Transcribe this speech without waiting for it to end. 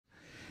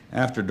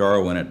After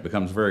Darwin, it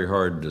becomes very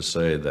hard to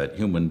say that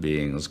human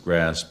beings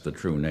grasp the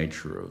true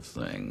nature of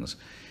things.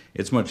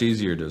 It's much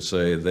easier to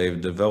say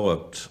they've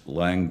developed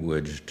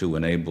language to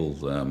enable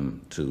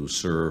them to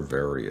serve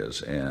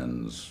various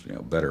ends,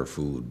 better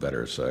food,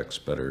 better sex,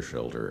 better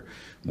shelter,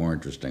 more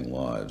interesting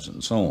lives,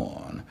 and so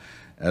on,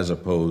 as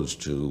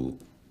opposed to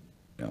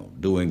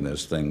doing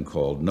this thing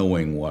called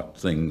knowing what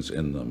things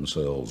in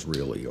themselves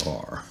really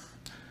are.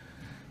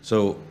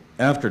 So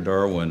after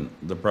Darwin,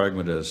 the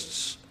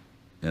pragmatists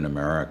in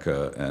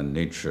America and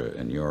Nietzsche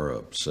in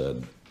Europe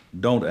said,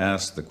 don't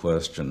ask the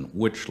question,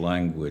 which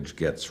language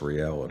gets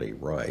reality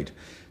right?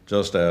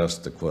 Just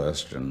ask the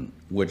question,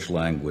 which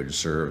language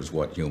serves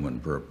what human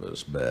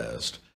purpose best?